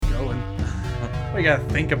We gotta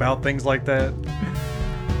think about things like that.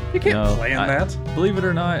 You can't plan that. Believe it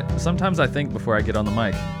or not, sometimes I think before I get on the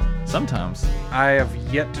mic. Sometimes. I have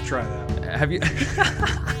yet to try that. Have you?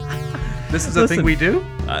 This is a thing we do?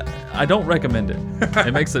 I don't recommend it.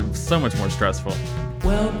 It makes it so much more stressful.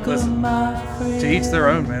 Listen, to each their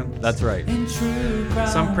own, man. That's right.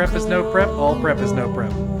 Some prep is no prep. All prep is no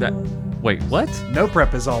prep. Wait, what? No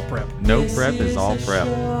prep is all prep. No prep is all prep.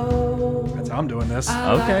 That's how I'm doing this.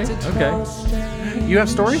 Okay. You have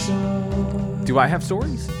stories? Do I have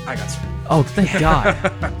stories? I got stories. Oh, thank God.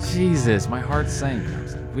 Jesus, my heart sank.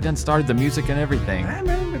 We done started the music and everything.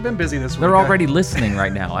 Man, we've been busy this week. They're already listening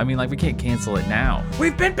right now. I mean, like, we can't cancel it now.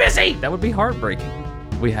 We've been busy! That would be heartbreaking.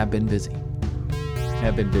 We have been busy.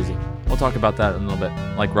 We'll talk about that in a little bit,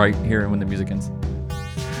 like right here when the music ends.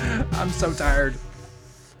 I'm so tired.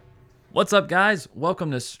 What's up, guys?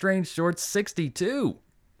 Welcome to Strange Shorts 62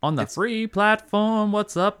 on the free platform.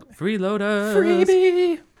 What's up,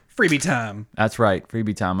 freeloaders? Freebie time. That's right,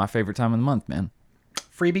 freebie time. My favorite time of the month, man.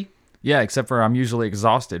 Freebie? Yeah, except for I'm usually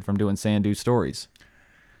exhausted from doing Sandu stories.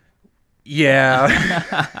 Yeah.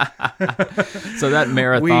 So that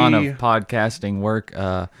marathon of podcasting work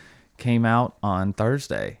came out on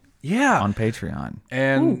Thursday. Yeah. On Patreon.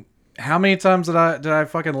 And how many times did I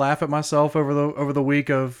fucking laugh at myself over the week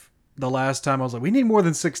of the last time? I was like, we need more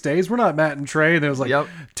than 6 days. We're not Matt and Trey. And it was like,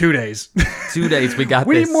 2 days. 2 days. We got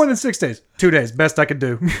we this. need more than 6 days. 2 days. Best I could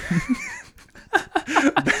do.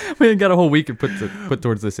 We ain't got a whole week to put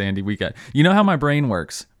towards this, Andy. We got. You know how my brain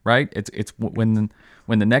works, right? It's when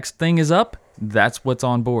the next thing is up, that's what's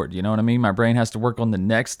on board. You know what I mean? My brain has to work on the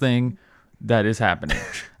next thing that is happening.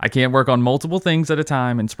 I can't work on multiple things at a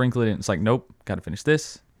time and sprinkle it in. It's like, nope, got to finish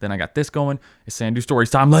this. Then I got this going. It's Sandu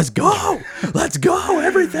Stories time. Let's go. Let's go.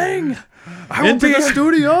 Everything. Into the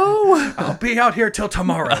studio. I'll be out here till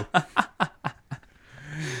tomorrow.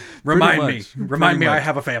 Remind me I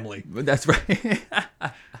have a family. That's right.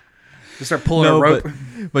 Just start pulling a rope.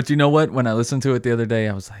 But you know what? When I listened to it the other day,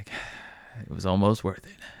 I was like, it was almost worth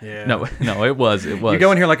it. Yeah. No, it was. You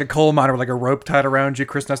go in here like a coal miner with like a rope tied around you.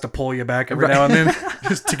 Kristen has to pull you back every now and then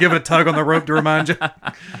just to give it a tug on the rope to remind you.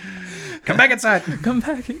 Come back inside. Come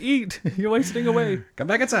back and eat. You're wasting away. Come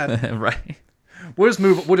back inside. Right. We'll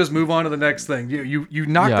just move on to the next thing. You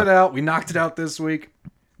knocked it out. We knocked it out this week.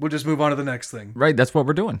 We'll just move on to the next thing. Right. That's what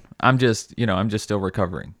we're doing. I'm just still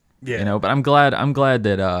recovering. Yeah. But I'm glad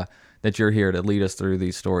that you're here to lead us through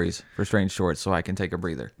these stories for Strange Shorts so I can take a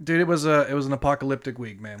breather. Dude, it was an apocalyptic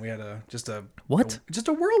week, man. We had just a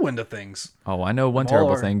whirlwind of things. Oh, I know one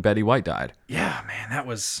terrible thing. Betty White died. Yeah, man, that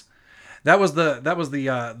was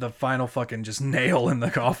the final fucking just nail in the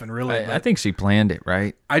coffin, really. I think she planned it,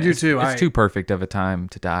 right? I do too. It's too perfect of a time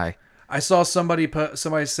to die. I saw somebody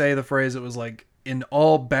say the phrase. It was like, in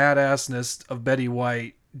all badassness of Betty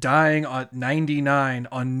White, dying at 99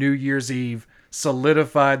 on New Year's Eve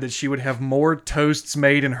solidified that she would have more toasts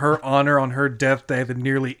made in her honor on her death day than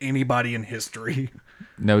nearly anybody in history.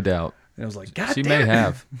 No doubt. And I was like, God she damn may it.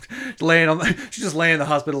 have. She's just laying in the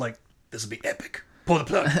hospital like, this will be epic. Pull the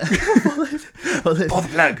plug. Pull the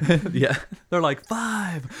plug. Yeah. They're like,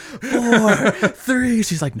 5, 4, 3.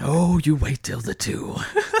 She's like, no, you wait till the 2.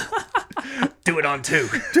 Do it on 2.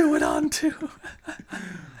 Do it on 2.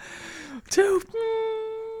 2.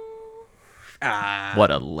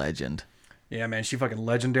 What a legend. Yeah, man, she fucking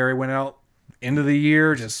legendary. Went out end of the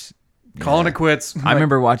year, just calling it quits. I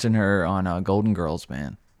remember watching her on Golden Girls,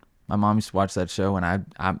 man. My mom used to watch that show, and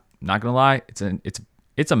I'm not gonna lie,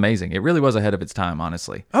 it's amazing. It really was ahead of its time,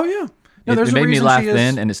 honestly. Oh yeah, no, it made me laugh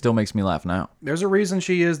then, and it still makes me laugh now. There's a reason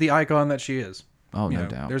she is the icon that she is. Oh, no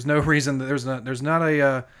doubt. There's no reason that there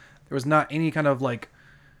was not any kind of like,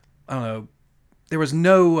 I don't know, there was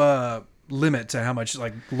no limit to how much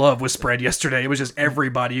like love was spread yesterday. It was just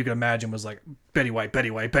everybody you could imagine was like, Betty White.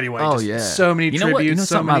 Oh, just yeah. So many tributes. You know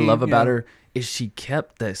something I love about her is she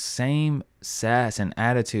kept the same sass and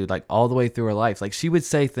attitude like all the way through her life. Like, she would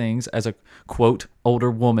say things as a quote older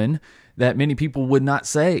woman that many people would not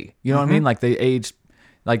say. You know what I mean? Like they age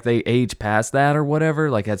past that or whatever.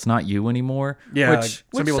 Like, that's not you anymore. Yeah. Which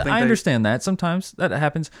some people think I understand that sometimes that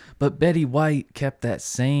happens, but Betty White kept that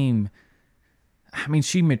same. I mean,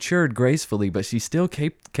 she matured gracefully, but she still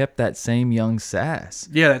kept that same young sass.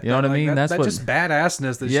 Yeah, you know what I mean. That's what just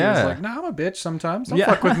badassness that she was like, nah, I'm a bitch sometimes. Don't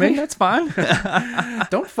fuck with me. That's fine.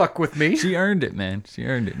 Don't fuck with me. She earned it, man. She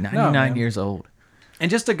earned it. 99 years old.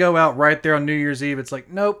 And just to go out right there on New Year's Eve, it's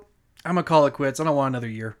like, nope, I'm gonna call it quits. I don't want another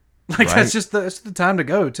year. Like, right. that's the time to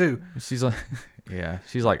go too. She's like, yeah.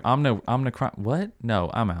 She's like, I'm gonna cry. What?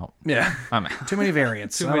 No, I'm out. Yeah, I'm out. Too many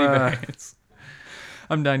variants. Too many variants.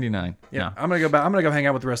 I'm 99. Yeah, no. I'm gonna go back. I'm gonna go hang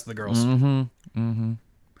out with the rest of the girls. Mm-hmm.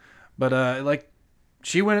 But like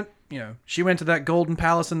she went, she went to that golden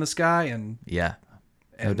palace in the sky, and Yeah,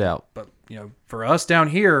 no doubt. But for us down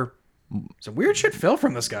here, some weird shit fell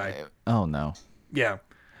from the sky. Oh no. Yeah,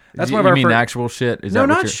 that's You one of our mean first. actual shit? Is No, that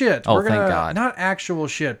what not you're- shit. Oh, We're gonna, thank God. Not actual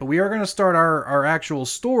shit, but we are going to start our actual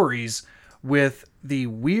stories with the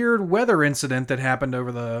weird weather incident that happened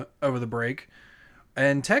over the break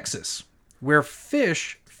in Texas, where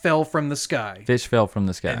fish fell from the sky. Fish fell from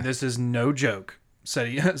the sky. And this is no joke, said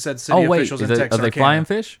city Oh wait, officials in are they Texarkana. flying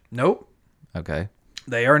fish? Nope, Okay.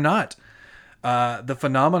 they are not. The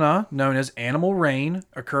phenomena known as animal rain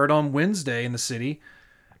occurred on Wednesday in the city,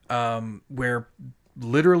 where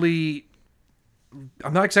literally,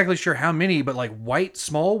 I'm not exactly sure how many, but like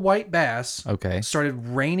small white bass Okay. started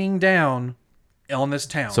raining down on this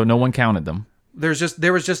town. So no one counted them. There was just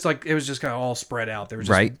it was just kind of all spread out. There was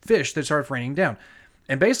just Right. fish that started raining down.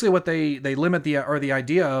 And basically what they limit the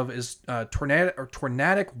idea of is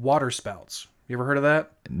tornadic water spouts. You ever heard of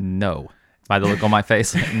that? No. By the look on my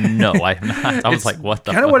face, no, I have not. I was like, what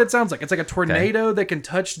the Kind of fuck? what it sounds like. It's like a tornado that can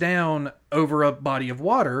touch down over a body of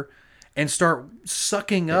water and start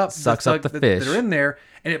sucking up sucks up the that fish. are in there,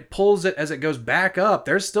 and it pulls it as it goes back up.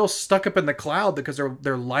 They're still stuck up in the cloud because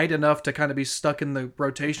they're light enough to kind of be stuck in the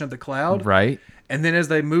rotation of the cloud. Right. And then as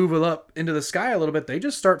they move up into the sky a little bit, they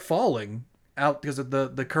just start falling out because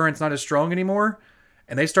the current's not as strong anymore,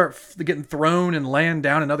 and they start getting thrown and land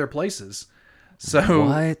down in other places. So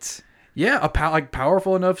What? yeah,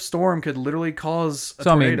 powerful enough storm could literally cause a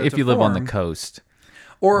So I mean, tornado if to you live on the form. coast,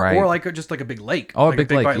 or Right. or like just like a big lake. Oh, a like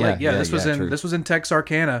big lake, white yeah, Yeah, yeah, this was yeah, in true. this was in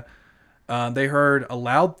Texarkana. They heard a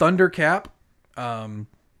loud thundercap.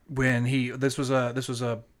 When this was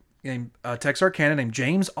a Texarkana named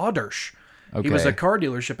James Audersh. He was a Okay. car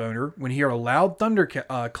dealership owner when he heard a loud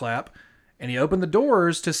clap, and he opened the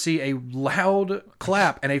doors to see a loud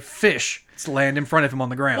clap and a fish land in front of him on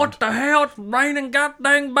the ground. what the hell? It's raining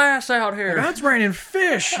goddamn bass out here. That's raining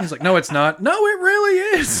fish. He's like, no, it's not. No, it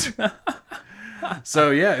really is. So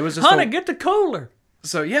yeah, it was just get the cooler.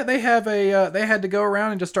 so yeah, they had to go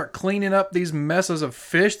around and just start cleaning up these messes of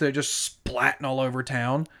fish that are just splatting all over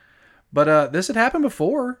town. But this had happened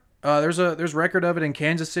before. There's record of it in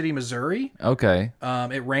Kansas City, Missouri. Okay.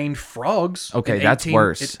 It rained frogs. Okay, in that's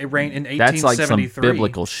worse. It rained in 1873. That's like some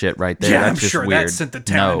biblical shit right there. Yeah, that's I'm just sure that weird. sent the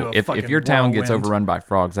town no, into a if fucking your town gets whirlwind. overrun by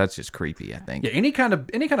frogs, that's just creepy, I think. Yeah, any kind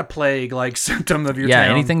of plague like symptom of your Yeah,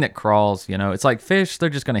 town. anything that crawls, it's like fish, they're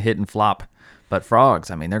just gonna hit and flop. But frogs,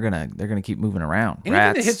 I mean, they're gonna keep moving around. Anything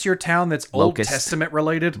Rats, that hits your town that's Old locust. Testament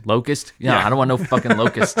related. locust. Yeah, Yeah. I don't want no fucking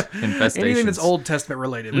locust infestations. Anything that's Old Testament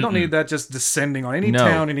related. We don't need that just descending on any No.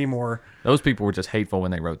 town anymore. Those people were just hateful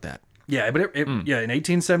when they wrote that. Yeah, but in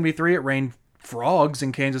 1873 it rained frogs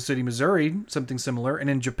in Kansas City, Missouri, something similar, and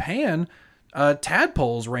in Japan,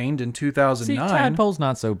 tadpoles rained in See, 2009. tadpole's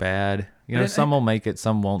not so bad. But Some will make it,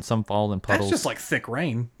 some won't. Some fall in That's puddles. just like thick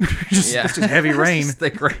rain. It's just heavy It's rain, just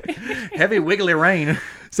thick rain. heavy wiggly rain.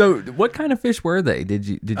 So, what kind of fish were they? Did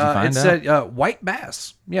you find It out? said white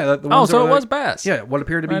bass. Yeah, the Oh, ones that so were it like- was bass. Yeah, what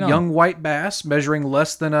appeared to be Right on. young white bass measuring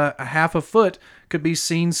less than a half a foot could be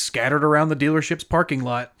seen scattered around the dealership's parking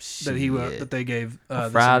lot that they gave.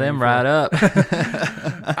 Fry them right up.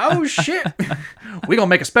 Oh shit! We gonna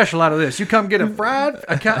make a special out of this. You come get a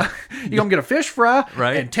you gonna get a fish fry,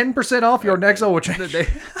 Right. and 10% off your next oil change.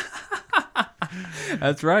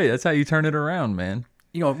 That's right. That's how you turn it around, man.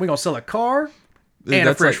 We gonna sell a car and a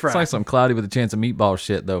That's fresh like, fry. It's like some cloudy with a chance of meatball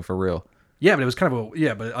shit, though, for real. Yeah, but it was kind of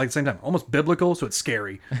but at the same time, almost biblical, so it's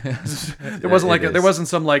scary. There wasn't it there is. wasn't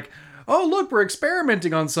some like, oh look, we're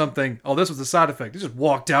experimenting on something. Oh, this was the side effect. They just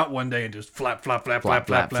walked out one day and just flap, flap, flap, flap,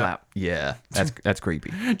 flap, flap. Yeah, that's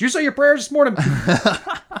creepy. Did you say your prayers this morning?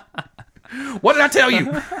 What did I tell you?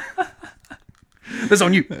 This is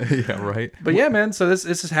on you. Yeah, right. But yeah, man. So this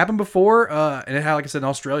has happened before, and it had, like I said, in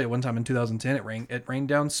Australia one time in 2010, it rained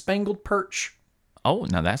down spangled perch. Oh,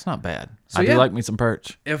 now that's not bad. So, I yeah. do like me some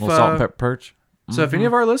perch. If, little salt and pepper perch. So if any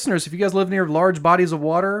of our listeners, if you guys live near large bodies of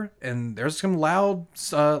water and there's some loud,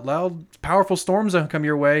 powerful storms that come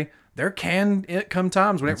your way, there can come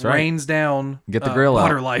times when it right. rains down. Get the grill out.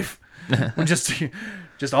 water life. When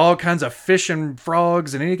just all kinds of fish and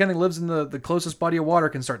frogs and anything that lives in the closest body of water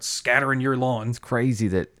can start scattering your lawn. It's crazy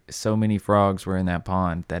that so many frogs were in that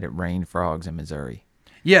pond that it rained frogs in Missouri.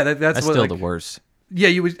 Yeah, that's That's what, still like, the worst. Yeah,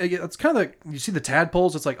 it's kind of like you see the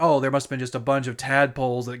tadpoles. It's like, oh, there must have been just a bunch of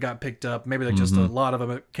tadpoles that got picked up. Maybe like just a lot of them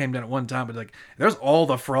that came down at one time. But like, there's all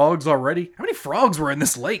the frogs already. How many frogs were in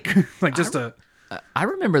this lake? Like just I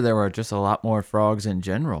remember there were just a lot more frogs in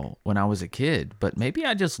general when I was a kid, but maybe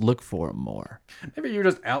I just look for them more. maybe you're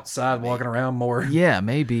just outside walking around more, Yeah,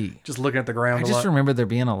 maybe. just looking at the ground I a just lot. remember there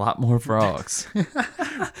being a lot more frogs.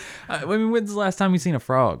 I mean, when's the last time you seen a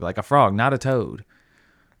frog? Like a frog, not a toad.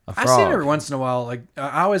 A frog. I see it every once in a while. Like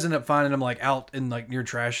I always end up finding them like out in like near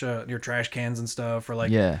trash cans and stuff, or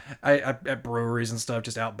like Yeah. I at breweries and stuff,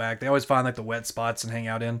 just out back. They always find like the wet spots and hang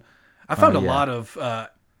out in. I found a yeah. lot of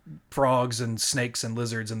frogs and snakes and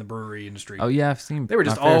lizards in the brewery industry. Oh yeah, I've seen. They were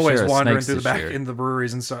just my fair always share of wandering snakes through the this back year. in the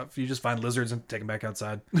breweries and stuff. You just find lizards and take them back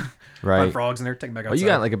outside. Right. Find frogs in there, take them back outside. Well, you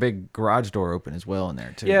got like a big garage door open as well in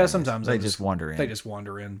there too. yeah, man. sometimes they just wander in. They just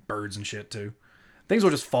wander in. Birds and shit too. Things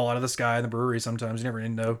will just fall out of the sky in the brewery sometimes. You never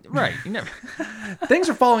even know. Right. You never. Things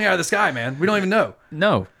are falling out of the sky, man. We don't even know.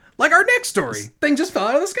 No. Like our next story. Things just fell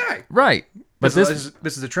out of the sky. Right. But This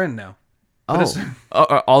is a trend now. Oh,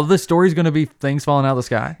 are all the stories going to be things falling out of the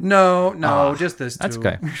sky? No, just this two. That's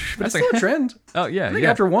okay. But That's it's still okay. a trend. Oh yeah, I think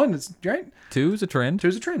yeah. after one, it's right. Two's a trend.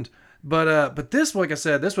 Two's a trend. But this, like I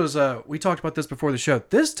said, this was we talked about this before the show.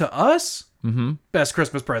 This to us, best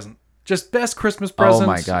Christmas present. Just best Christmas present. Oh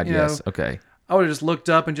my God, you yes. know. Okay. I would have just looked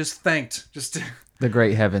up and just thanked. Just The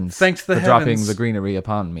great heavens. Thanked the for dropping heavens. the greenery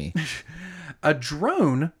upon me. a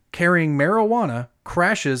drone carrying marijuana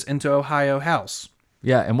crashes into Ohio house.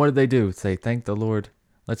 Yeah, and what did they do? Say, thank the Lord.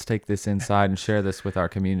 Let's take this inside and share this with our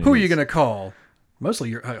community. Who are you going to call?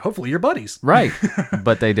 Mostly hopefully your buddies. Right.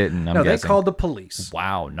 But they didn't, I'm No, guessing. they called the police.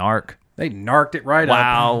 Wow, narc. They narked it right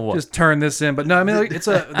Wow. up. Just turn this in, but no, I mean like, it's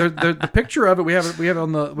the picture of it. We have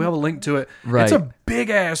a link to it. Right. It's a big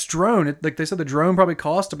ass drone. Like they said, the drone probably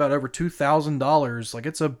cost about over $2,000. Like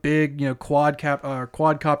it's a big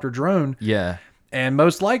quadcopter drone, Yeah. and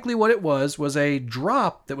most likely what it was a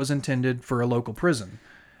drop that was intended for a local prison.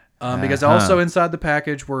 Because also inside the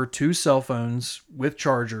package were 2 cell phones with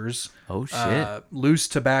chargers. Oh, shit. Loose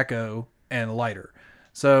tobacco and a lighter.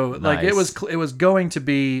 So like it Nice. was going to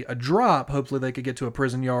be a drop. Hopefully they could get to a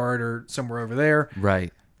prison yard or somewhere over there.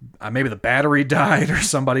 Right. Maybe the battery died or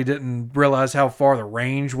somebody didn't realize how far the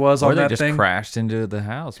range was Or on they that just thing. crashed into the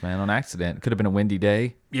house, man, on accident. Could have been a windy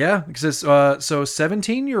day. Yeah, because so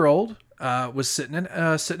 17-year-old was sitting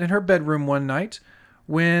in her bedroom one night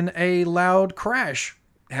when a loud crash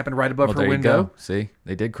happened right above Well, her there window. you go. See,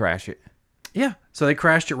 they did crash it. Yeah, so they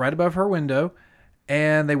crashed it right above her window,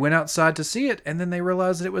 and they went outside to see it, and then they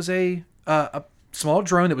realized that it was a small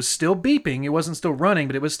drone that was still beeping. It wasn't still running,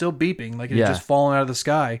 but it was still beeping, like it had Yeah. just fallen out of the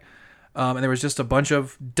sky. And there was just a bunch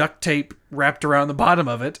of duct tape wrapped around the bottom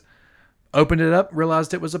of it. Opened it up,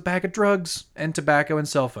 realized it was a bag of drugs and tobacco and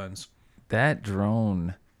cell phones. That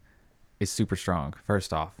drone is super strong,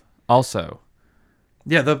 first off. Also,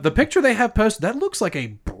 Yeah, the picture they have posted, that looks like a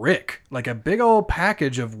brick, like a big old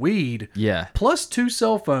package of weed. yeah. Plus 2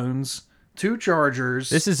 cell phones, 2 chargers.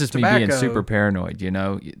 This is just tobacco. me being super paranoid, you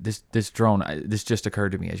know. This drone, this just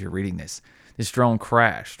occurred to me as you're reading this. This drone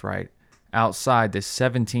crashed right outside this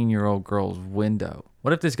 17-year-old girl's window.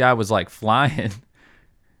 What if this guy was like flying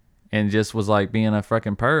and just was like being a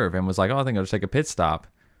fucking perv and was like, "Oh, I think I'll just take a pit stop,"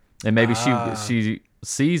 and maybe she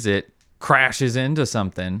sees it, crashes into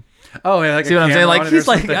something. Oh yeah, like See a what I'm saying? camera Like on it or he's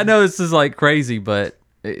like, something. I know this is like crazy, but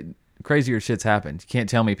crazier shit's happened. You can't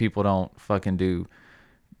tell me people don't fucking do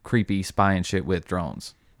creepy spying shit with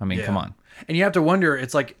drones. I mean, Yeah. come on. And you have to wonder,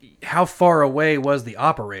 it's like, how far away was the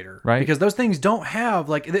operator? Right. Because those things don't have,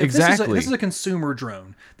 like, if Exactly. This is a consumer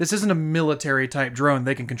drone. This isn't a military type drone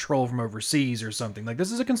they can control from overseas or something. Like,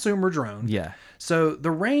 this is a consumer drone. Yeah. So the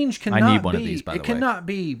range cannot need one be, of these, by the way. cannot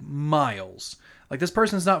be miles. Like, this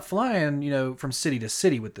person's not flying, from city to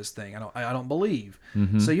city with this thing. I don't believe.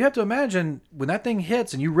 Mm-hmm. So you have to imagine when that thing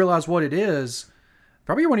hits and you realize what it is,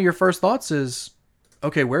 probably one of your first thoughts is,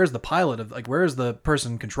 okay, where's the pilot where's the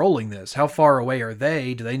person controlling this? How far away are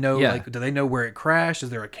they? Do they know Yeah. do they know where it crashed? Is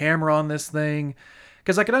there a camera on this thing?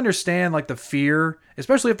 Because I could understand like the fear,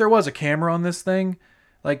 especially if there was a camera on this thing.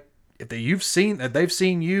 Like if they've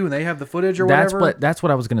seen you and they have the footage or whatever. That's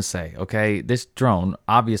what I was gonna say. Okay, this drone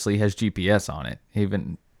obviously has GPS on it.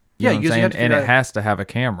 Even Yeah, know what I'm you saying? have to And figure it out- has to have a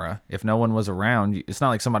camera. If no one was around, it's not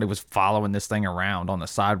like somebody was following this thing around on the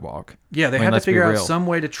sidewalk. Yeah, they I mean, had to let's be figure out real. some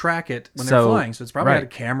way to track it when they're So, flying. So it's probably had a right.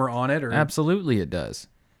 camera on it or Absolutely, it does.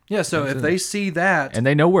 yeah. So if they see that, And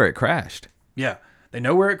they know where it crashed. yeah, they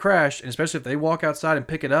know where it crashed, and especially if they walk outside and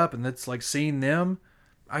pick it up, and it's like seeing them,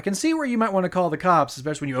 I can see where you might want to call the cops,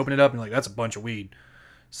 especially when you open it up and you're like, that's a bunch of weed.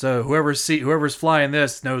 So whoever's flying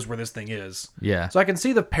this knows where this thing is. Yeah. So I can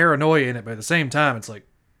see the paranoia in it, but at the same time, it's like,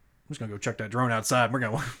 I'm just gonna go check that drone outside. And we're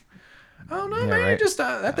gonna, oh no, man, right. just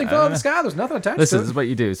that thing fell out of the sky. There's nothing attached Listen, to this it. is what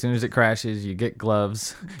you do. As soon as it crashes, you get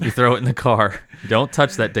gloves, you throw it in the car. You don't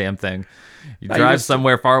touch that damn thing. You you drive just-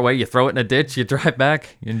 somewhere far away, you throw it in a ditch, you drive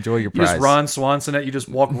back, you enjoy your You prize. just Ron Swanson it. You just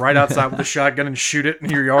walk right outside with a shotgun and shoot it in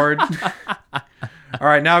your yard. All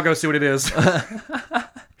right, now go see what it is.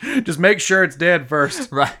 Just make sure it's dead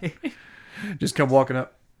first. Right. Just come walking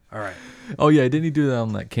up. All right. Oh yeah, didn't he do that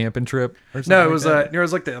on that camping trip? Or something No, like it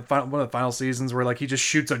was like the final, one of the final seasons where like he just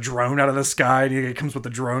shoots a drone out of the sky and he comes with the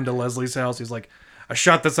drone to Leslie's house. He's like, I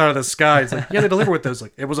shot this out of the sky. He's like, yeah, they deliver with those.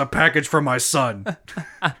 Like, it was a package from my son.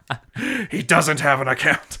 He doesn't have an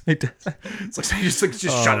account. It's like he just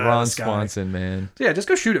shot it out Ron of the sky. Swanson, man, So yeah, just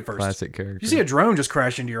go shoot it first. classic character. You see a drone just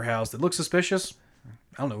crash into your house that looks suspicious?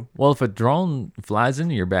 I don't know. Well, if a drone flies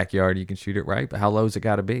into your backyard, you can shoot it, right? But how low's it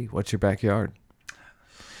got to be? What's your backyard?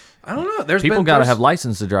 I don't know. People got to have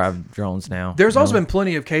license to drive drones now. There's also been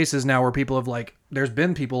plenty of cases now where people have like, there's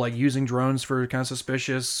been people like using drones for kind of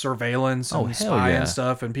suspicious surveillance and hell spy yeah. and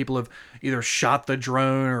stuff, and people have either shot the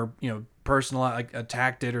drone or personal like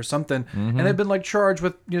attacked it or something, and they've been like charged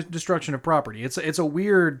with destruction of property. It's a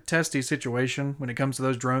weird testy situation when it comes to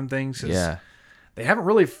those drone things. 'Cause Yeah. they haven't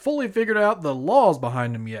really fully figured out the laws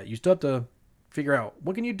behind them yet. You still have to figure out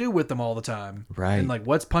what can you do with them all the time, Right. And like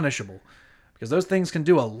what's punishable. Because those things can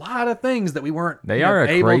do a lot of things that we weren't They are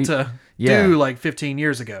able to yeah. do like 15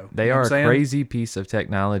 years ago. They You know are what I'm a saying? crazy piece of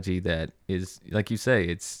technology that is, like you say,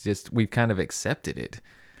 it's just we've kind of accepted it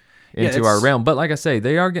into our it's- realm. But like I say,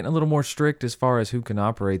 they are getting a little more strict as far as who can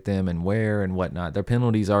operate them and where and whatnot. Their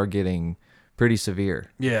penalties are getting pretty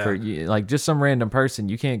severe. Yeah. Like just some random person,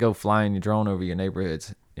 you can't go flying your drone over your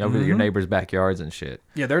neighborhoods, over your neighbors' backyards and shit.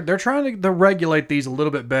 Yeah, they're trying to regulate these a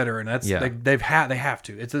little bit better, and that's Yeah. they have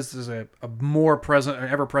to. This is a more present,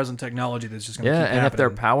 ever present technology that's just going to Yeah, keep and if they're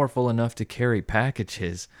happening. powerful enough to carry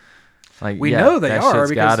packages, like We yeah, know they that are shit's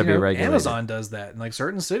because gotta be regulated. Amazon does that, and like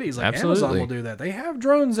certain cities, like Amazon Absolutely. will do that. They have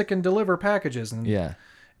drones that can deliver packages, and Yeah.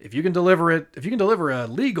 if you can deliver a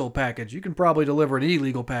legal package, you can probably deliver an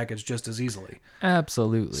illegal package just as easily.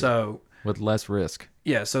 Absolutely. So with less risk.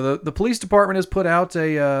 yeah, so the police department has put out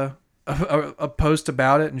a post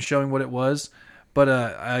about it and showing what it was, but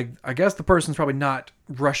I guess the person's probably not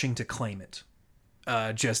rushing to claim it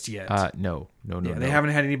just yet. No. They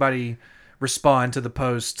haven't had anybody respond to the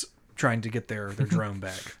post trying to get their drone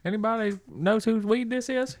back. Anybody knows whose weed this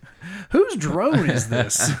is? Whose drone is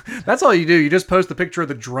this? That's all you do. You just post the picture of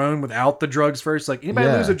the drone without the drugs first. Like, anybody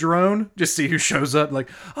Yeah. lose a drone? Just see who shows up. Like,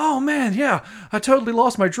 oh man, yeah, I totally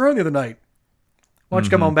lost my drone the other night. Why don't you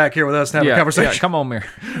come on back here with us and have a conversation? Yeah, come on, Mir.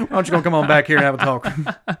 Why don't you come on back here and have a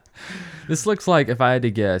talk? This looks like, if I had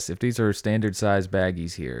to guess, if these are standard size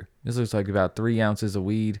baggies here, this looks like about 3 ounces of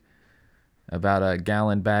weed, about a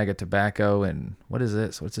gallon bag of tobacco, and what is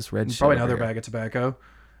this? What's this red shit? Probably over another here? bag of tobacco.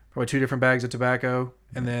 Probably 2 different bags of tobacco,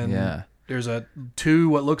 and then Yeah. there's two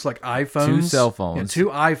what looks like iPhones, 2 cell phones. 2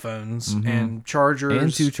 iPhones, and chargers,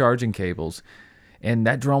 And 2 charging cables. And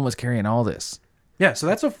that drone was carrying all this. Yeah, so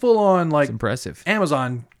that's a full on like It's impressive.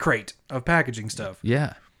 Amazon crate of packaging stuff.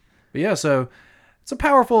 Yeah. But yeah, so it's a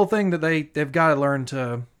powerful thing that they've got to learn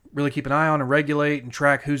to really keep an eye on and regulate and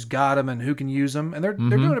track who's got them and who can use them, and they're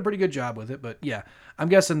doing a pretty good job with it. But yeah, I'm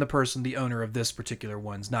guessing the owner of this particular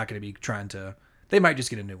one's not going to be trying to. They might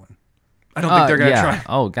just get a new one. I don't think they're going to try.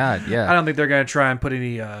 Oh, God, yeah. I don't think they're going to try and put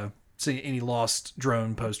any lost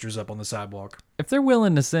drone posters up on the sidewalk. If they're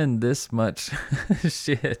willing to send this much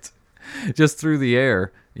shit just through the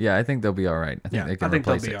air, yeah, I think they'll be all right. I think they can they'll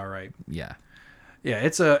replace be it. all right. Yeah. Yeah,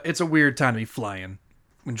 it's a weird time to be flying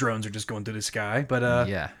when drones are just going through the sky. But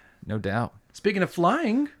Yeah, no doubt. speaking of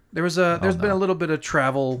flying, there's been a little bit of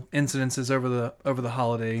travel incidences over the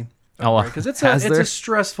holiday. Because it's a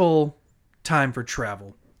stressful time for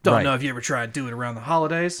travel. Don't know if you ever tried to do it around the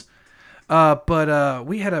holidays. But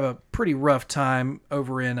we had a pretty rough time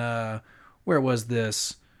over in where was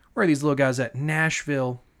this? Where are these little guys at?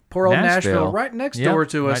 Nashville. Poor old Nashville, right next door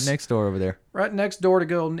to us. Right next door over there. Right next door to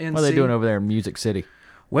Golden NC. What are they doing over there in Music City?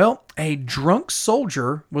 Well, a drunk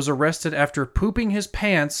soldier was arrested after pooping his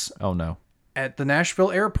pants Oh, no. at the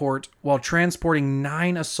Nashville airport while transporting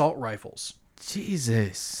 9 assault rifles.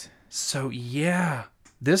 Jesus. So yeah,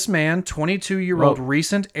 this man, 22-year-old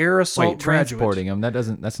recent air assault graduate. Transporting them,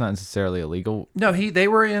 that's not necessarily illegal. No, they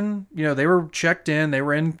were checked in. They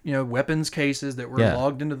were in, weapons cases that were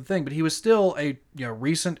logged into the thing. But he was still a,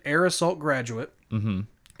 recent air assault graduate. Mm-hmm.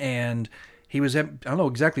 And he was, I don't know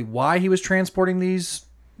exactly why he was transporting these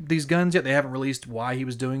guns yet. They haven't released why he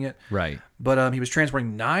was doing it. Right. But he was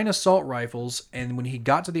transporting 9 assault rifles. And when he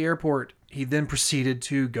got to the airport, he then proceeded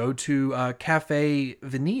to go to Cafe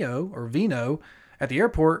Vino at the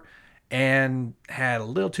airport and had a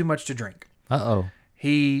little too much to drink. Uh-oh.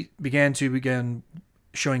 He began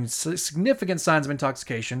showing significant signs of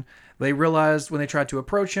intoxication. They realized when they tried to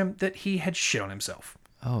approach him that he had shit on himself.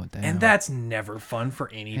 Oh, damn. And that's never fun for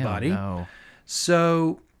anybody. Hell no.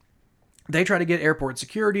 So They try to get airport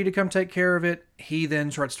security to come take care of it. He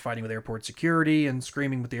then starts fighting with airport security and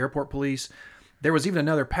screaming with the airport police. There was even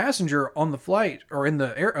another passenger on the flight or in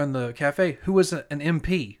the cafe who was an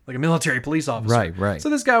MP, like a military police officer. Right, right. So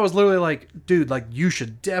this guy was literally like, dude, like you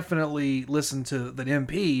should definitely listen to the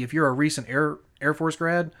MP if you're a recent Air Force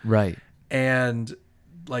grad. Right. And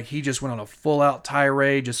like he just went on a full out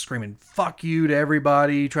tirade, just screaming "fuck you" to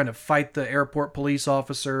everybody, trying to fight the airport police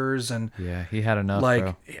officers, and Yeah, he had enough, like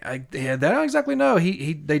bro. I don't exactly know.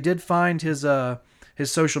 They did find his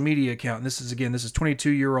social media account. And this is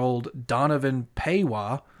 22-year-old Donovan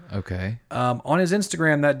Paywa. Okay. On his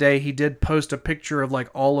Instagram that day, he did post a picture of like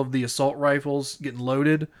all of the assault rifles getting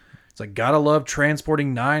loaded. It's like, gotta love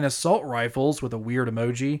transporting 9 assault rifles with a weird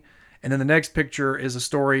emoji. And then the next picture is a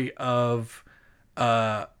story of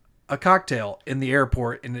a cocktail in the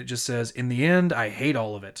airport, and it just says, "In the end, I hate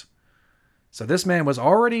all of it." So this man was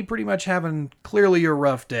already pretty much having clearly a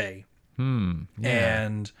rough day. Yeah.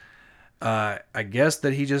 And I guess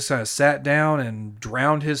that he just kind of sat down and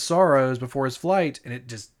drowned his sorrows before his flight, and it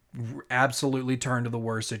just absolutely turned to the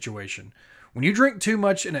worst situation. When you drink too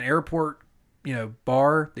much in an airport,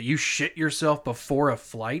 bar, that you shit yourself before a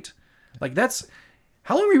flight, like that's...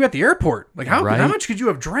 How long were you at the airport? Like how much could you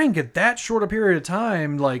have drank at that short a period of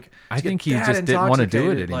time? Like I think he just didn't want to do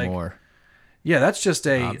it anymore. Like, yeah, that's just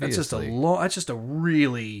a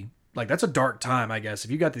really, like, that's a dark time, I guess. If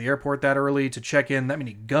you got to the airport that early to check in that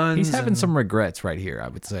many guns. He's having some regrets right here, I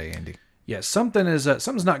would say, Andy. Yeah, something's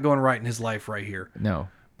not going right in his life right here. No.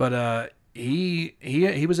 But he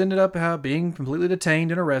ended up being completely detained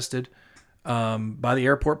and arrested by the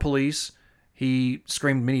airport police. He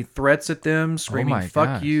screamed many threats at them, screaming,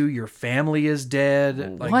 "Fuck you, your family is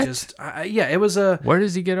dead." Like, what? It was a... Where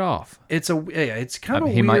does he get off? It's kind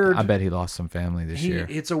of weird. I bet he lost some family this year.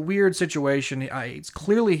 It's a weird situation. It's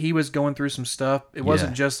clearly he was going through some stuff. It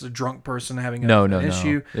wasn't just a drunk person having an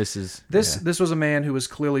issue. This was a man who was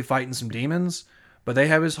clearly fighting some demons. But they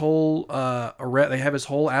have his whole they have his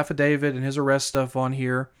whole affidavit and his arrest stuff on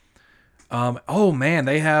here. Oh man,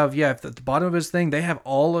 they have, at the bottom of his thing, they have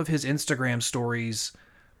all of his Instagram stories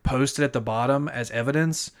posted at the bottom as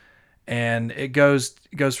evidence. And it goes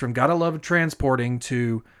from "gotta love transporting"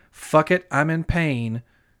 to "fuck it, I'm in pain,"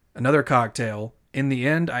 another cocktail. "In the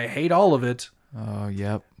end, I hate all of it." Oh,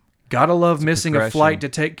 yep. "Gotta love missing a flight to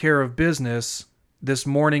take care of business." "This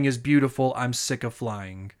morning is beautiful, I'm sick of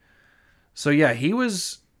flying." So yeah, he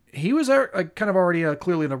was kind of already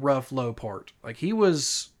clearly in a rough low part. Like he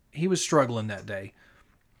was struggling that day.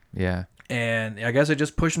 Yeah. And I guess it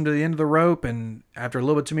just pushed him to the end of the rope, and after a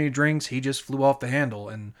little bit too many drinks, he just flew off the handle.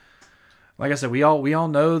 And like I said, we all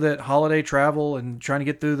know that holiday travel and trying to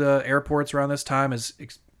get through the airports around this time is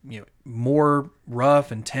more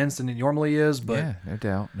rough and tense than it normally is. But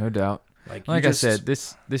yeah, no doubt. Like I said,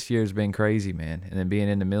 this year's been crazy, man. And then being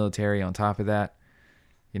in the military on top of that,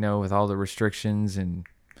 with all the restrictions and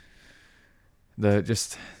the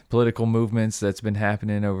just political movements that's been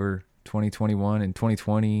happening over 2021 and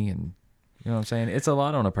 2020, and you know what I'm saying? It's a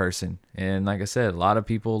lot on a person. And like I said, a lot of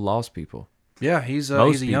people lost people. Yeah, he's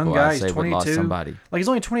a young guy. He's 22. Lost somebody. Like he's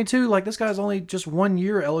only 22. Like this guy's only just 1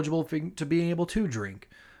 year eligible to being able to drink.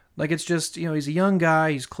 Like it's just, he's a young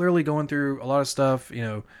guy. He's clearly going through a lot of stuff.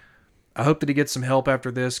 I hope that he gets some help after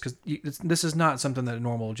this, because this is not something that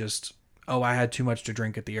normal just, "Oh, I had too much to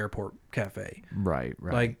drink at the airport cafe." Right.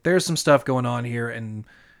 Like there's some stuff going on here, and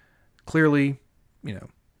clearly,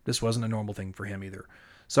 this wasn't a normal thing for him either.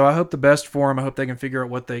 So I hope the best for him. I hope they can figure out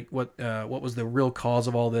what was the real cause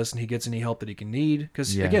of all this, and he gets any help that he can need.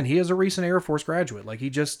 Because again, he is a recent Air Force graduate. Like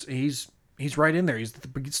he's right in there. He's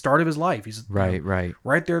at the start of his life. He's right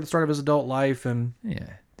there at the start of his adult life, and yeah,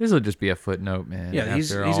 this will just be a footnote, man. Yeah,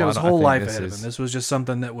 he's got his whole life ahead of him. This was just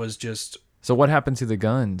something that was just. So what happened to the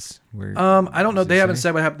guns? I don't know. They haven't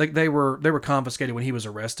said what happened. Like, they were confiscated when he was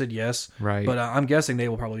arrested. Yes, right. But I'm guessing they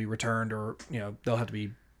will probably be returned, or they'll have to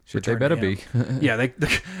be. They better be. Yeah,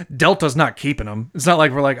 Delta's not keeping them. It's not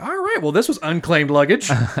like we're like, all right, well, this was unclaimed luggage.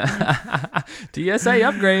 TSA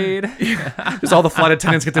upgrade. Just all the flight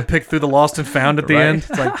attendants get to pick through the lost and found at the end.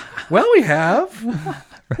 It's like, well, we have.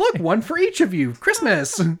 Look, one for each of you.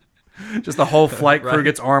 Christmas. Just the whole flight crew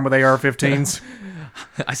gets armed with AR-15s.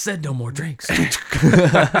 I said no more drinks.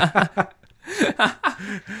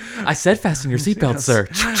 I said fasten your seatbelt, sir.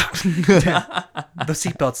 The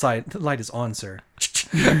seatbelt light is on, sir.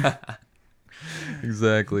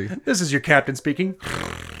 Exactly. This is your captain speaking.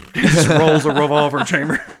 He just rolls a revolver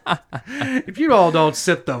chamber. If you all don't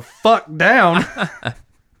sit the fuck down.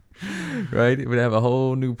 Right? It would have a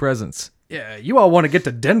whole new presence. Yeah, you all want to get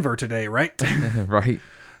to Denver today, right? Right.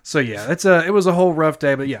 So yeah, it was a whole rough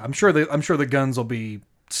day, but yeah, I'm sure the guns will be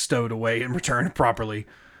stowed away and returned properly.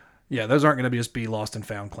 Yeah, those aren't going to just be lost and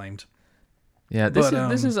found claimed. Yeah,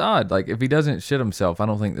 this is odd. Like, if he doesn't shit himself, I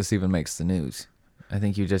don't think this even makes the news. I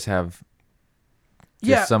think you just have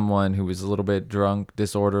someone who was a little bit drunk,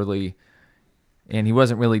 disorderly, and he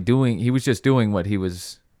wasn't really doing. He was just doing what he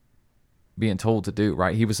was being told to do.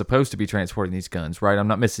 Right? He was supposed to be transporting these guns. Right? I'm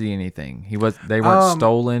not missing anything. They weren't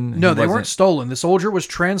stolen. No, they weren't stolen. The soldier was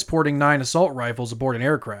transporting 9 assault rifles aboard an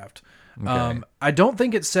aircraft. Okay. I don't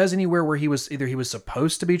think it says anywhere where he was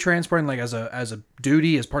supposed to be transporting, like as a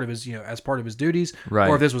duty, as part of his duties, right,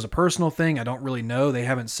 or if this was a personal thing. I don't really know. They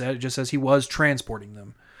haven't said. It just says he was transporting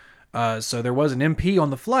them. So there was an MP on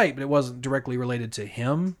the flight, but it wasn't directly related to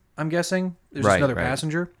him. I'm guessing it was just another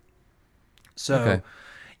passenger. So,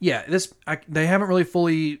 yeah, they haven't really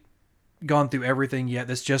fully gone through everything yet.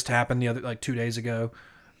 This just happened 2 days ago.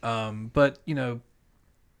 But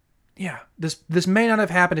yeah, this may not have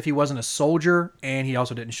happened if he wasn't a soldier and he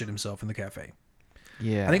also didn't shit himself in the cafe.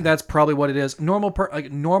 Yeah, I think that's probably what it is. Normal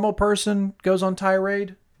person goes on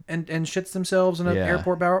tirade and shits themselves in an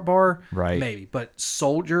airport bar, right? Maybe, but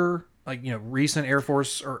soldier, recent Air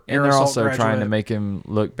Force or Air and they're Assault also graduate, trying to make him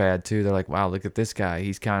look bad too. They're like, wow, look at this guy.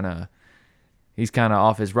 He's kind of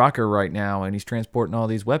off his rocker right now, and he's transporting all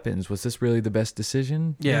these weapons. Was this really the best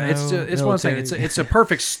decision? Yeah, it's one thing. It's a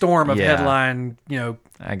perfect storm of headline,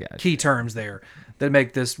 I got key terms there that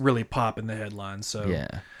make this really pop in the headlines. So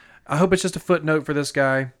yeah, I hope it's just a footnote for this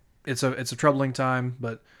guy. It's a troubling time,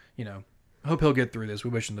 but I hope he'll get through this.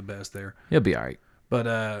 We wish him the best there. He'll be all right.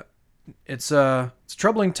 But it's a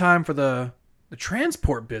troubling time for the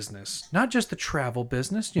transport business, not just the travel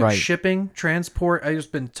business. Right. Shipping, transport. There's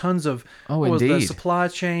been tons of indeed, the supply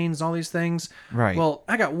chains, all these things. Right. Well,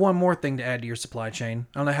 I got one more thing to add to your supply chain.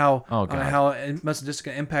 I don't know how. I don't know how it must just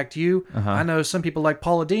going to impact you. I know some people like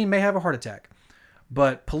Paula Dean may have a heart attack,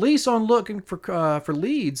 but police on looking for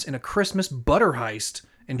leads in a Christmas butter heist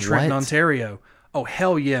in Trenton, Ontario. Oh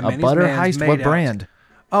hell yeah, man! A butter heist? What brand?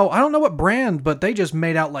 Oh, I don't know what brand, but they just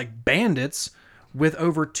made out like bandits with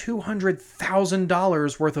over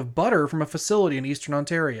 $200,000 worth of butter from a facility in Eastern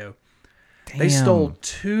Ontario. Damn. They stole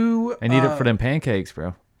 2... I need it for them pancakes,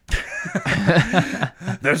 bro.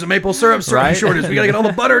 There's a maple syrup shortage. We got to get all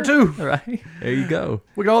the butter, too. Right. There you go.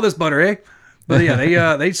 We got all this butter, eh? But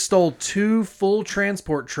yeah, they stole 2 full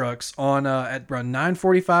transport trucks on at around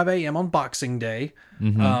 9:45 a.m. on Boxing Day.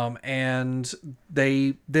 Mm-hmm. And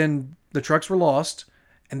then the trucks were lost.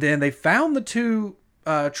 And then they found the 2...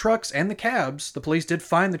 trucks and the cabs. The police did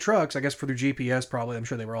find the trucks, I guess, for their GPS probably. I'm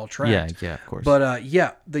sure they were all tracked. Yeah, of course. But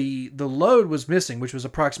the load was missing, which was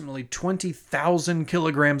approximately 20,000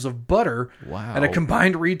 kilograms of butter. Wow. At a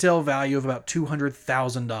combined retail value of about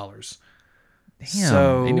 $200,000. Damn.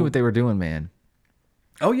 So, they knew what they were doing, man.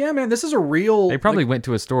 Oh yeah, man. This is a real... They probably went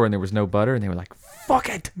to a store and there was no butter and they were like, fuck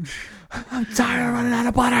it. I'm tired of running out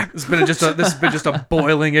of butter. This has been just a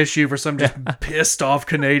boiling issue for some just pissed off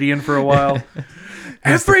Canadian for a while.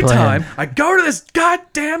 Every time I go to this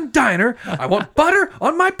goddamn diner, I want butter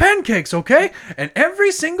on my pancakes, okay? And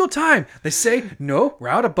every single time they say, no, we're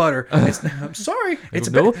out of butter. I'm sorry.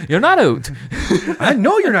 You're not out. I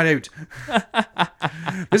know you're not out.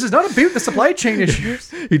 This is not about the supply chain issues.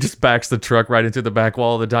 He just backs the truck right into the back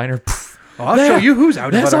wall of the diner. Oh, I'll show you who's out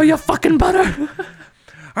of butter. That's all your fucking butter.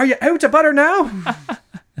 Are you out of butter now?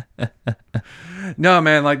 No,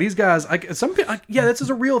 man, like these guys, some people, this is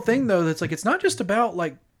a real thing though. That's like, it's not just about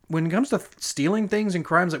like, when it comes to stealing things and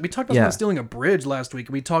crimes, like we talked about stealing a bridge last week.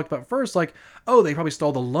 And we talked about first, like, oh, they probably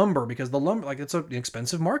stole the lumber because the lumber, like it's an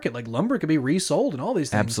expensive market. Like lumber could be resold and all these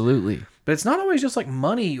things. Absolutely. But it's not always just like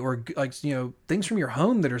money or like, things from your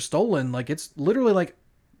home that are stolen. Like it's literally like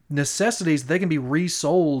necessities. They can be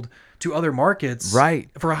resold to other markets, right,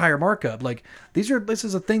 for a higher markup. Like this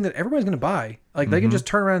is a thing that everybody's going to buy. Like they can just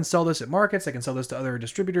turn around and sell this at markets. They can sell this to other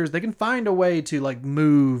distributors. They can find a way to like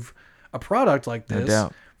move a product like this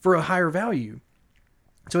for a higher value.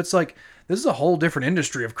 So it's like, this is a whole different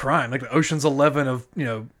industry of crime, like the Ocean's 11 of,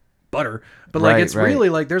 butter. But like, it's really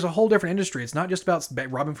like, there's a whole different industry. It's not just about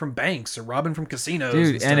robbing from banks or robbing from casinos.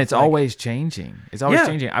 Dude, and it's always changing. It's always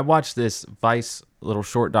changing. I watched this Vice little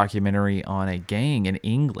short documentary on a gang in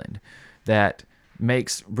England that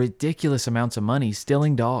makes ridiculous amounts of money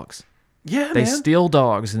stealing dogs. Yeah, they steal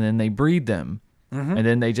dogs and then they breed them. Mm-hmm. And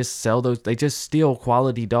then they just sell those. They just steal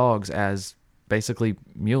quality dogs as basically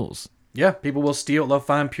mules. Yeah, people will steal. They'll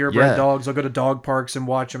find purebred dogs. They'll go to dog parks and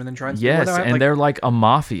watch them and then try and steal them. Yes, and they're like a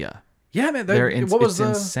mafia. Yeah, man. It's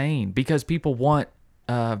insane because people want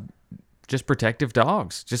just protective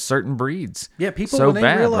dogs, just certain breeds. Yeah, people so when they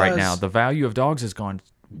bad realize, right now. The value of dogs has gone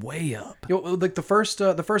way up. You know, like the first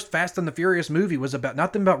Fast and the Furious movie was about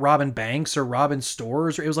not them about robbing banks or robbing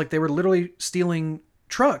stores. It was like they were literally stealing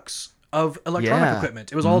trucks of electronic Yeah.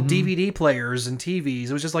 equipment. It was all DVD players and TVs.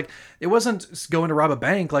 It was just like it wasn't going to rob a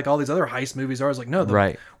bank like all these other heist movies are. It's like no,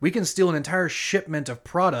 Right. we can steal an entire shipment of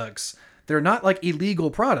products. They're not like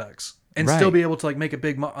illegal products. And Right. still be able to like make a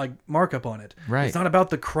big markup on it. Right. It's not about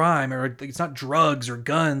the crime or it's not drugs or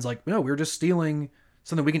guns. Like no, we're just stealing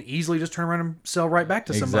something we can easily just turn around and sell right back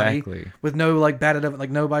to somebody Exactly. with no like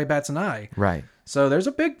nobody bats an eye. Right. So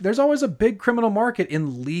there's always a big criminal market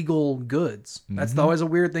in legal goods. That's always a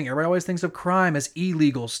weird thing. Everybody always thinks of crime as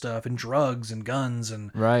illegal stuff and drugs and guns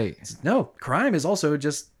and Right. no, crime is also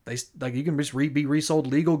just you can just be resold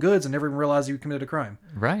legal goods and never even realize you committed a crime.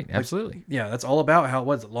 Right. Absolutely. Yeah, that's all about how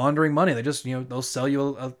what's it, laundering money. They just they'll sell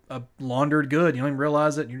you a laundered good. You don't even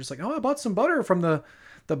realize it. And you're just like, oh, I bought some butter from the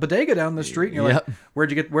bodega down the street. And you're Yep.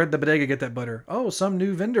 like, where'd the bodega get that butter? Oh, some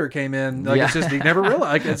new vendor came in. Like Yeah. it's just you never realize.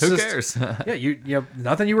 Like, it's Who just, cares? Yeah, you know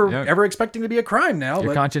nothing you were Yeah. ever expecting to be a crime now. Your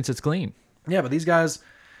But conscience is clean. yeah, but these guys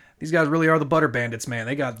really are the butter bandits, man.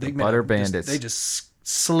 They made butter bandits. They just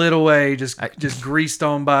slid away, just greased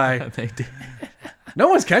on by. They did. No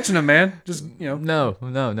one's catching them, man. Just No.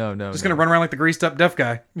 just gonna run around like the greased up deaf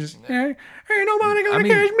guy. Just hey, ain't nobody gonna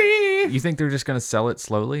catch me. You think they're just going to sell it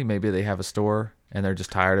slowly? Maybe they have a store and they're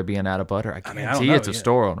just tired of being out of butter. I mean, I guarantee don't know, it's a yeah.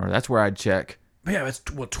 store owner. That's where I'd check. But yeah, it's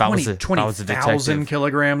what I was 20,000 a detective.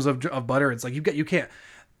 kilograms of butter. It's like you can't.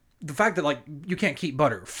 The fact that like you can't keep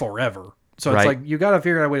butter forever. So it's Right. like you got to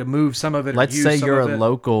figure out a way to move some of it. Let's or use say some you're of a it.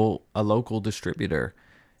 local distributor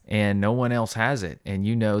and no one else has it, and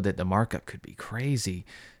you know that the markup could be crazy,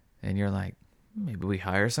 and you're like, maybe we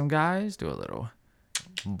hire some guys, do a little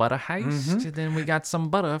butter heist, and then we got some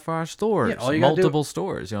butter for our stores, all you gotta do- multiple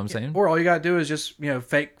stores. You know what I'm saying? Or all you gotta do is just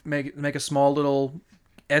make a small little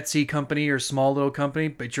Etsy company or small little company,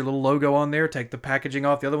 put your little logo on there, take the packaging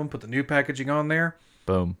off the other one, put the new packaging on there.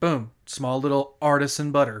 Boom. Boom, small little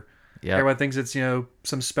artisan butter. Yeah. Everyone thinks it's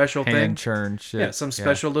some special thing. Hand churned shit. Yeah, some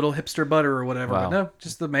special little hipster butter or whatever. Wow. But no,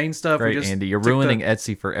 just the main stuff. We Great, just Andy. You're took the- ruining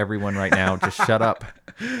Etsy for everyone right now. Just shut up.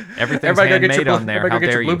 Everything's Everybody go get handmade your on there. everybody How go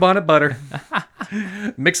get dare your you? Bluebonnet butter.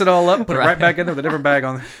 Mix it all up, put it right back in there with a different bag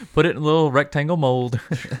on. Put it in a little rectangle mold.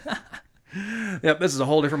 Yep, this is a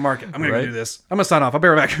whole different market. I'm gonna Right. go do this. I'm gonna sign off. I'll be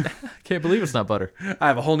right back. Can't believe it's not butter. I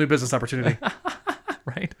have a whole new business opportunity.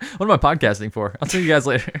 Right? What am I podcasting for? I'll see you guys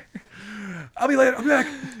later. I'll be later. I'll be back.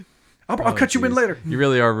 I'll cut you in Jeez. later. You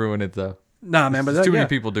really are ruining it though. Nah, man, but There's too yeah. many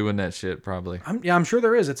people doing that shit probably. I'm sure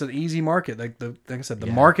there is. It's an easy market. Like I said, the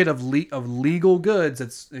market of legal goods.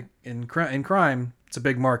 It's in crime. It's a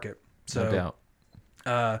big market. So, No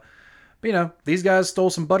doubt. but, these guys stole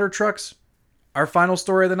some butter trucks. Our final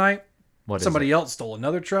story of the night. What is Somebody else stole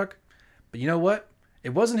another truck. But you know what? It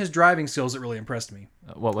wasn't his driving skills that really impressed me.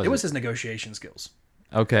 What was It it? was his negotiation skills.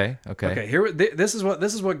 Okay. Okay, this is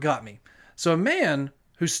what got me. So a man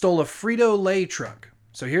who stole a Frito-Lay truck.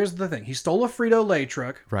 So here's the thing: he stole a Frito-Lay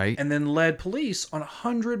truck, Right. and then led police on a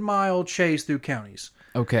 100-mile chase through counties.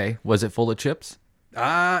 Okay. Was it full of chips?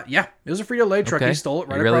 Yeah, it was a Frito-Lay truck. Okay. He stole it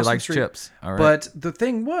right He really across the likes street. chips. All right. But the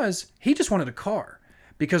thing was, he just wanted a car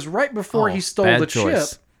because right before Oh, he stole bad the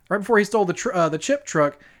choice. chip, right before he stole the chip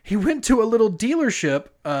truck, he went to a little dealership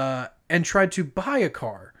and tried to buy a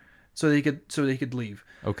car so that he could leave.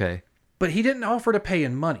 Okay. But he didn't offer to pay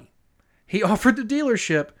in money. He offered the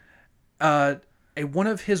dealership one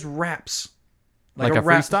of his raps. Like a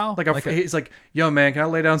rap, freestyle? He's like, yo man, can I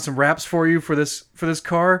lay down some raps for you for this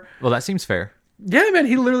car? Well, that seems fair. Yeah, man.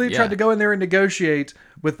 He literally Yeah. tried to go in there and negotiate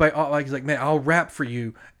with he's like, man, I'll rap for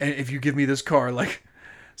you, and if you give me this car, like,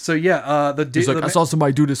 so yeah. He's like, I saw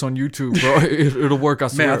somebody do this on YouTube, bro. It'll work. I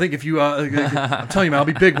swear. man, I think if you, I'm telling you, man, I'll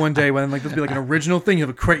be big one day. When like this will be like an original thing. You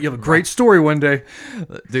have a great story one day.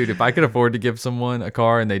 Dude, if I could afford to give someone a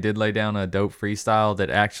car and they did lay down a dope freestyle that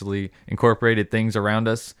actually incorporated things around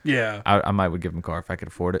us, Yeah. I might would give them a car if I could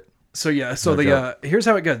afford it. So yeah. So No joke. here's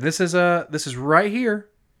how it goes. This is right here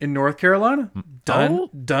in North Carolina.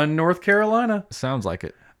 Dunn, North Carolina. Sounds like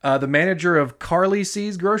it. The manager of Carly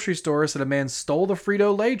C's grocery store said a man stole the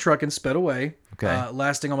Frito-Lay truck and sped away, Okay.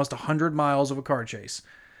 lasting almost 100 miles of a car chase.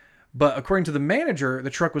 But according to the manager, the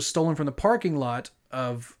truck was stolen from the parking lot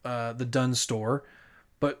of the Dunn store.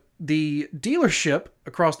 But the dealership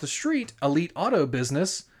across the street, Elite Auto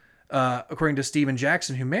Business, according to Steven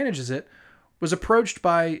Jackson, who manages it, was approached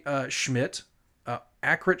by Schmidt,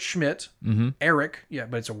 Ackrit Schmidt, Eric, yeah,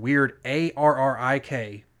 but it's a weird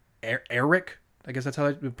Arrik, Eric. I guess that's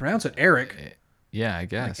how they pronounce it, Eric. Yeah, I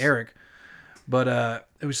guess. Eric, but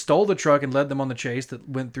who stole the truck and led them on the chase that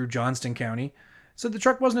went through Johnston County. So the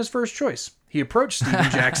truck wasn't his first choice. He approached Steven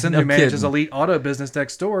Jackson, No who manages kidding. Elite Auto Business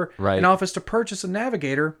next door, Right. and offers to purchase a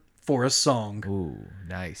Navigator for a song. Ooh,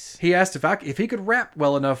 nice. He asked if he could rap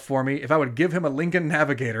well enough for me, if I would give him a Lincoln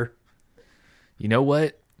Navigator. You know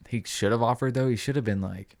what he should have offered though? He should have been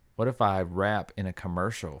like, "What if I rap in a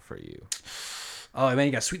commercial for you?" Oh man,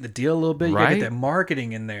 you gotta sweeten the deal a little bit. You gotta Right? get that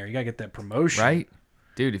marketing in there. You gotta get that promotion. Right?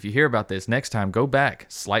 Dude, if you hear about this next time, go back.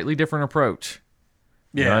 Slightly different approach.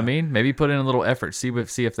 Yeah. You know what I mean? Maybe put in a little effort. See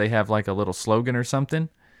if they have like a little slogan or something.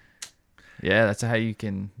 Yeah, that's how you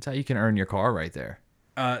can earn your car right there.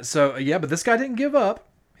 But this guy didn't give up.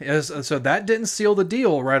 So that didn't seal the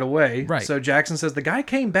deal right away. Right. So Jackson says the guy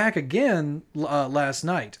came back again last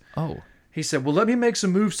night. Oh. He said, "Well, let me make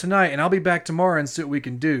some moves tonight, and I'll be back tomorrow and see what we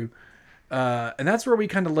can do." And that's where we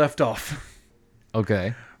kind of left off.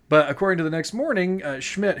 Okay. But according to the next morning,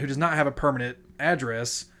 Schmidt, who does not have a permanent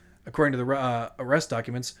address, according to the arrest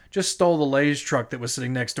documents, just stole the Lay's truck that was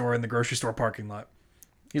sitting next door in the grocery store parking lot.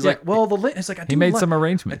 He's Yeah. like, "Well, it's like He made some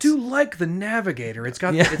arrangements. I do like the Navigator. It's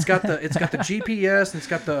got it's got the GPS and it's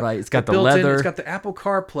got the Right, it's got the built-in- leather. It's got the Apple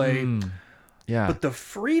CarPlay. Yeah. But the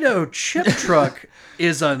Frito chip truck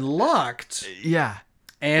is unlocked yeah.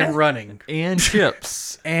 and running And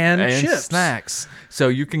chips. and chips. snacks. So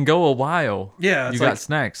you can go a while. Yeah, You it's got like-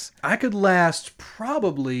 snacks. I could last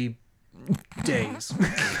probably days,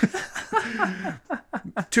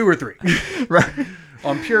 2 or 3, Right.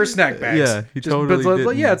 on pure snack bags. Yeah, he totally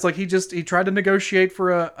didn't. Yeah, it's like he tried to negotiate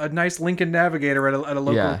for a nice Lincoln Navigator at a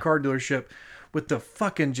local Yeah. car dealership with the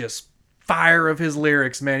fucking just fire of his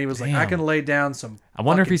lyrics, man. He was like, I Damn. can lay down some. I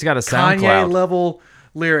wonder if fucking he's got a Kanye SoundCloud. level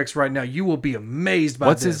lyrics right now. You will be amazed by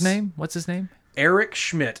What's this. his name? What's his name? Eric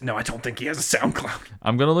Schmidt. No, I don't think he has a SoundCloud.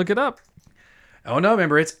 I'm gonna look it up. Oh no,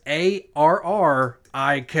 remember it's ARRIK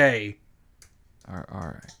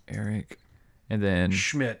R Eric, and then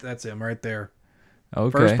Schmidt. That's him right there.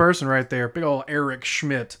 okay, First person right there. Big old Eric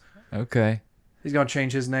Schmidt. okay, He's gonna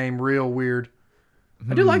change his name real weird.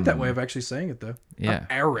 I do like that way of actually saying it though. yeah,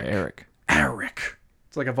 Eric. Eric.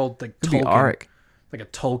 It's like a old like Could be Tolkien, Arik. like a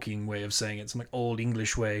Tolkien way of saying it. Some like old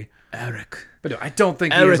English way. Eric. But no, I don't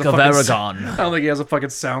think he Eric has a of fucking, Aragon. I don't think he has a fucking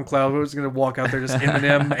SoundCloud. Who's gonna walk out there just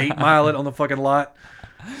Eminem 8 Mile it on the fucking lot?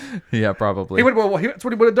 Yeah, probably. He would. Well, that's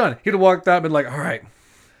what he would have done. He'd have walked out and been like, "All right,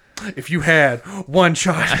 if you had one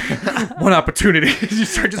shot, one opportunity, you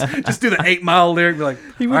start just do the 8 Mile lyric. Be like,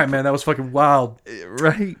 all right, man, that was fucking wild.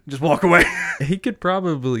 right. Just walk away." He could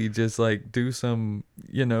probably just like do some,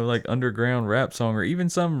 like underground rap song or even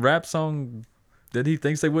some rap song that he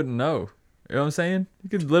thinks they wouldn't know. You know what I'm saying? He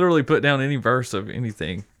could literally put down any verse of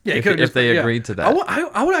anything. Yeah, if they agreed to that.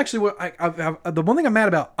 I would actually. The one thing I'm mad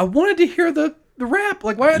about, I wanted to hear the rap.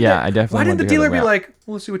 Like, why? Yeah, I definitely Why didn't wanted the to hear dealer the be rap. like,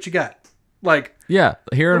 well, "Let's see what you got"? Like, Yeah,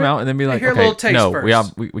 hear him me- out and then be let me like, hear a okay, little taste no,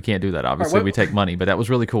 first. we can't do that. Obviously, what- we take money, but that was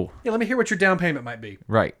really cool. yeah, let me hear what your down payment might be.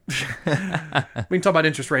 Right. We can talk about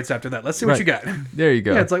interest rates after that. Let's see what Right. you got. There you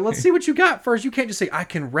go. Yeah, it's like, let's see what you got first. You can't just say, "I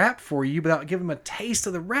can rap for you," without giving them a taste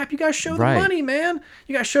of the rap. You gotta show them Right. money, man.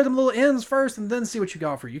 You gotta show them little ends first and then see what you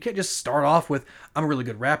got for you. You can't just start off with, "I'm a really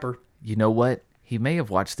good rapper." You know what? He may have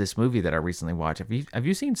watched this movie that I recently watched. Have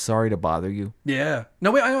you seen Sorry to Bother You? Yeah.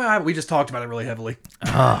 No, we just talked about it really heavily.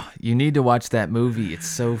 You need to watch that movie. It's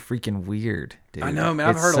so freaking weird, dude. I know, man.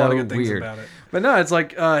 I've It's heard a lot of so good things weird. about it. But no, it's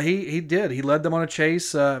like he led them on a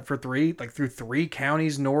chase for through 3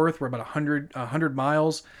 counties north, where about 100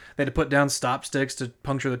 miles. They had to put down stop sticks to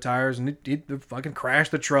puncture the tires, and he fucking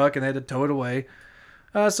crashed the truck, and they had to tow it away.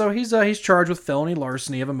 So he's charged with felony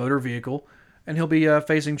larceny of a motor vehicle, and he'll be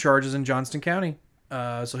facing charges in Johnston County.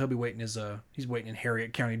 So he'll be waiting he's waiting in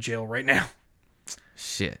Harriet County Jail right now.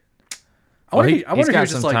 Shit. I wonder, He's if he got was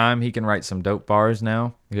some just like, time. He can write some dope bars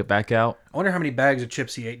now. Get back out. I wonder how many bags of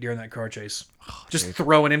chips he ate during that car chase. Just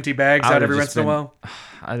throwing empty bags out would've every just once in a while.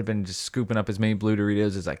 I'd have been just scooping up as many Blue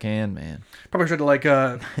Doritos as I can, man. Probably tried to like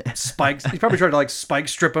spikes. He probably tried to like spike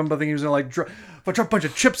strip them, but I think he was gonna like drop a bunch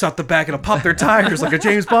of chips out the back and it'll pop their tires like a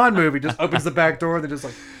James Bond movie. Just opens the back door and they're just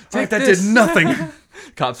like, Take that this." did nothing.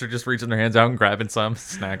 Cops are just reaching their hands out and grabbing some,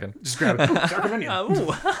 snacking. Just grab it. Ooh, sour cream and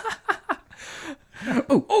onion.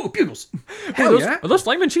 Oh, bugles. Hell Are those, yeah. are those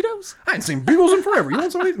flaming Cheetos? I ain't seen bugles in forever. You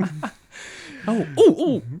want something?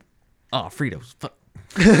 Oh, Fritos. Fuck.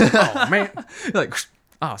 Oh man, Like,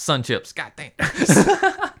 Sun Chips. God damn.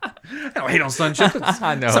 I don't hate on sun chips.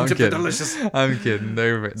 I know. Sun I'm chips kidding. are delicious. I'm kidding.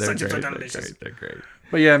 They're Sun great. chips are They're delicious. great. They're great.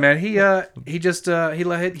 But yeah, man, he had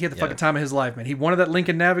the fucking time of his life, man. He wanted that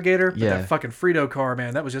Lincoln Navigator, but Yeah. that fucking Frito car,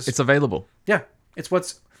 man, that was just It's available. yeah. It's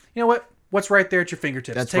what's right there at your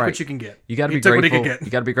fingertips. That's Take right. what you can get. You got to He be took what he grateful. could get.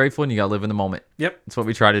 You got to be grateful, and you got to live in the moment. Yep. That's what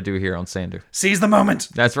we try to do here on Sander. Seize the moment.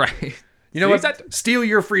 That's right. You know Seize what? it. Steal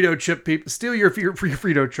your Frito chip, people. Steal your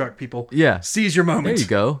Frito truck, people. Yeah. Seize your moment. There you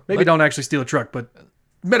go. Maybe don't actually steal a truck, but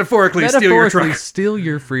metaphorically steal your truck. Steal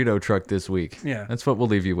your Frito truck this week. Yeah. That's what we'll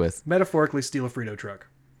leave you with. Metaphorically steal a Frito truck.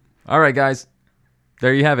 All right, guys.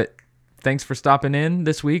 There you have it. Thanks for stopping in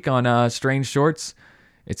this week on Strange Shorts.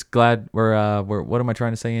 It's glad we're what am I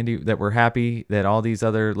trying to say, Andy? That we're happy that all these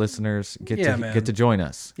other listeners get to join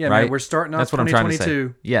us. Yeah, right? man. We're starting off That's what I'm trying to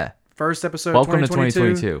 2022. say. Yeah. First episode. Welcome to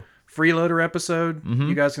 2022. Freeloader episode.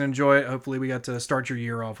 You guys can enjoy it. Hopefully, we got to start your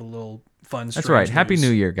year off with a little fun. That's right. News. Happy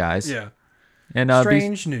New Year, guys. Yeah. And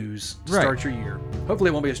strange news to Right. start your year. Hopefully,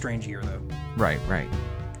 it won't be a strange year though. Right.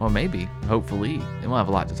 Well, maybe. Hopefully, and we'll have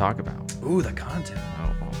a lot to talk about. Ooh, the content.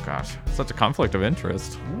 Oh gosh, such a conflict of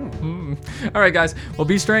interest. All right, guys. Well,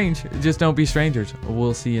 be strange. Just don't be strangers.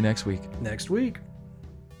 We'll see you next week. Next week.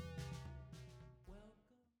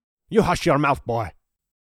 You hush your mouth, boy.